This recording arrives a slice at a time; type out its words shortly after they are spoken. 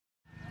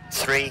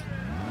3,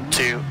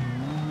 2,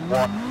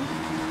 1,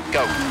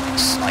 go.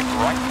 Slight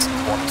right,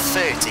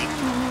 130.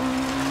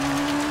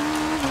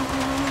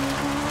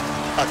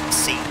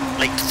 Unseen,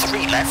 late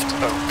 3 left,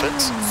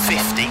 opens,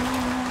 50.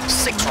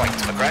 6 right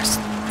to the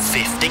crest,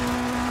 50.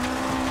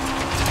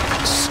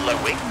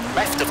 Slowing,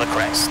 left of the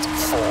crest,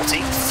 40.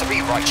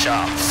 3 right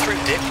sharp,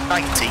 through dip,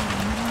 90.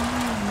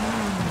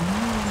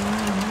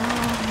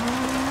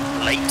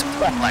 Late,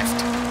 1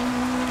 left,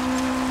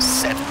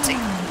 70.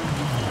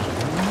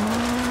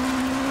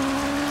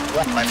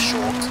 1 left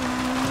short,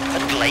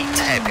 and late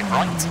hairpin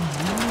right,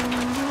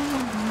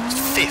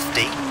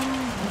 50.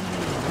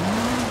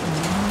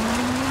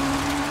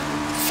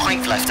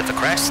 5 left of the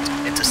crest,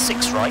 into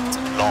 6 right,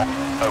 long,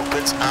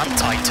 opens and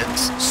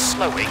tightens,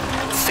 slowing,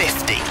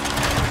 50.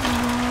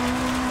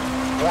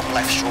 1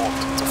 left short,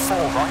 to 4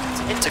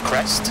 right, into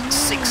crest,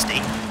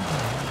 60.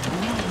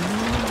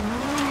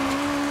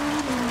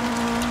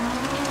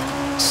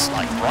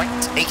 Slight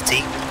right,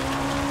 80.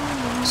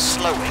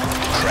 Slowing,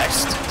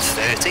 crest,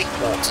 30,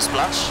 water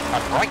splash,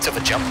 and right of a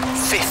jump,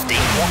 50,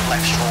 1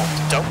 left short,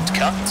 don't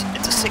cut,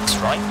 into 6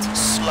 right,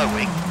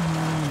 slowing.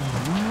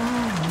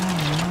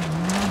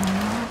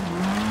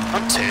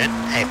 And turn,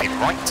 hairpin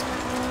right,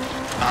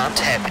 and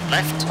hairpin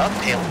left,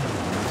 uphill,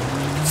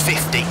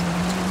 50.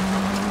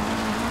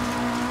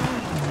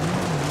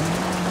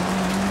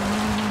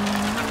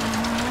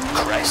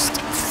 Crest,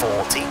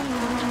 40.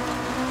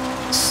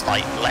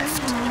 Slight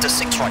left, into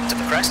 6 right to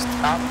the crest,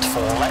 and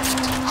 4 left,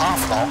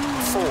 half long,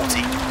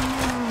 40.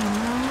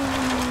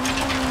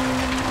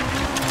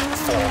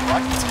 4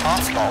 right,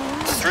 half long,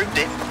 through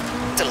dip,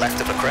 to left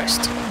of the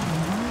crest,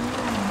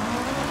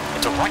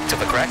 into right of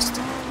the crest,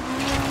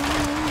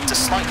 to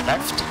slight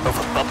left,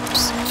 over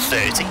bumps,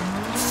 30.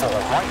 4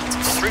 right,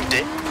 through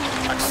dip,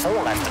 and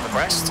 4 left of the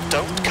crest,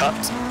 don't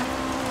cut,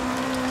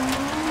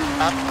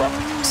 and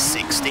bump,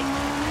 60.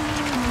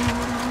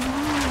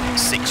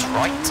 6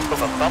 right,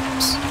 over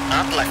bumps,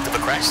 and left of the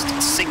crest,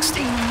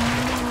 60.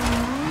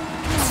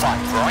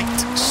 5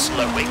 right,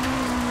 slowing,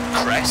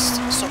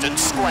 crest, sudden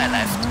square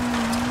left,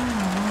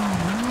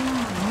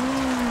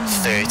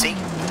 30.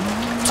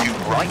 2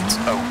 right,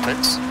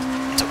 opens,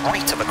 to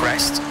right of the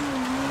crest,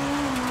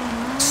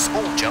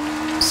 small jump,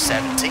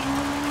 70.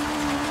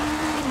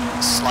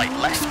 Slight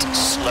left,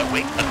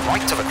 slowing, and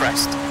right of the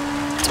crest,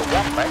 to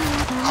 1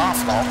 left,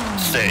 half long,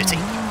 30.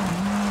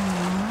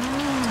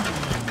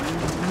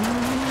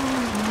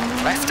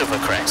 Left of a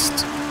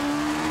crest,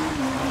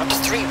 and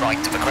 3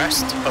 right of a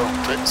crest,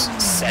 opens,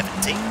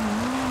 70.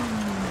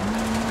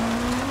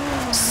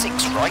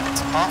 6 right,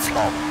 half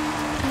long,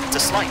 to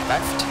slight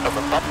left,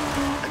 over bump,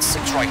 and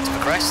 6 right of a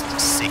crest,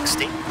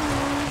 60.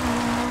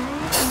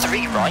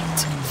 3 right,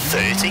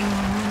 30.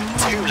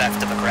 2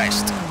 left of a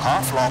crest,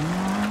 half long,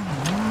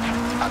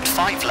 and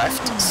 5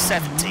 left,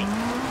 70.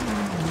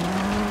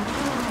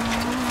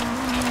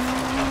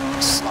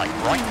 Slight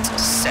right,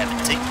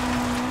 70.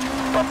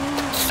 Bump,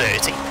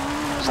 30.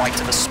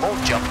 Right of a small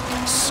jump,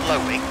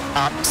 slowing,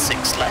 and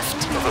 6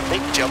 left of a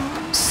big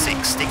jump,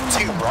 60,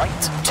 2 right,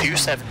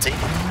 270.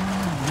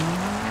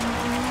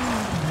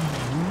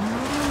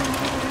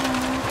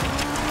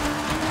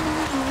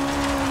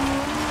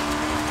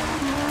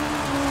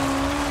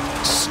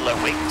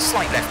 Slowing,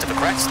 slight left of the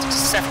crest,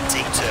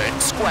 70,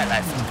 turn, square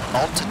left,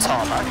 onto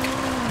tarmac,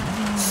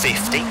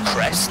 50,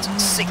 crest,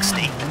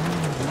 60.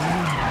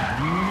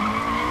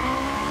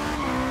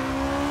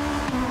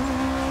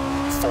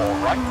 4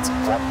 right,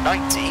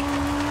 190.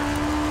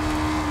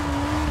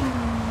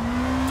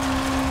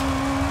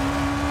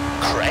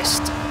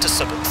 Crest to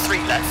sudden 3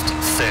 left,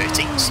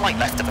 30, slight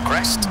left of a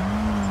crest.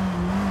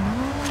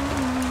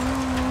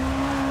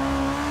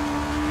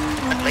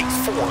 And late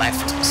 4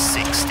 left,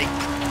 60.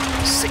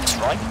 6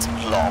 right,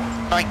 long,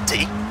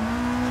 90.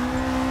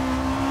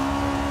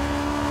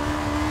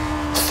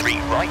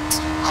 3 right,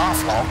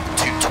 half long,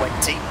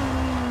 220.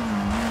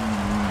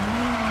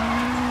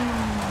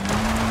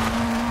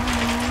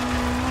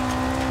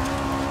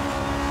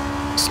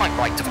 Slight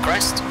right of a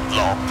crest,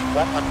 long,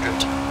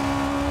 100.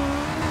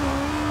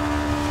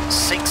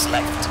 6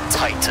 left,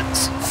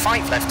 tightens,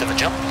 5 left of a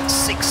jump,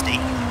 60.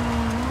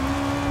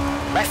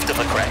 Left of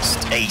a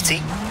crest,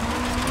 80.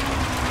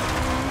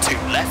 2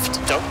 left,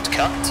 don't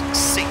cut,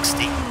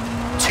 60.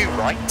 2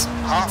 right,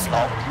 half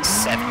long,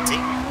 70.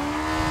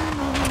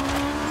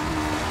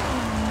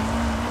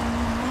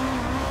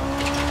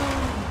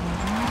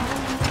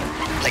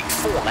 Late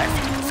 4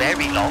 left,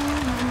 very long,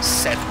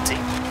 70.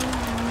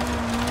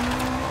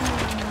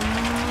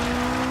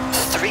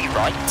 3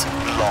 right,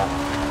 long,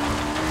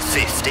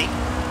 50.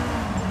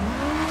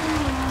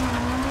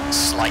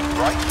 Slight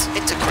right,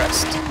 into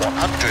crest,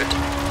 100.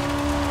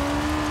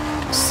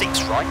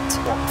 6 right,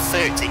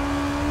 130.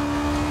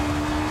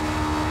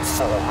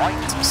 4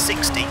 right,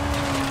 60.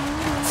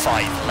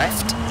 5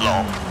 left,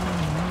 long,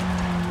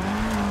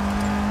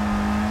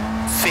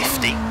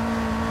 50.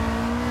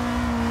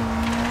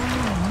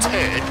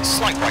 Turn,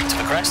 slight right to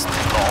the crest,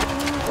 long,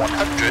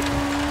 100.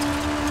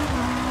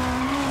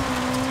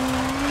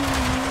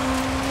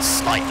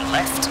 Slight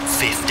left,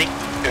 50.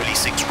 early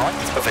 6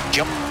 right over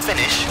jump,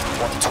 finish,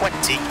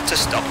 120 to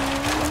stop.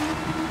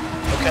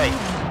 Okay,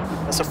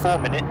 that's a 4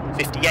 minute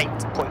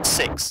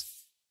 58.6.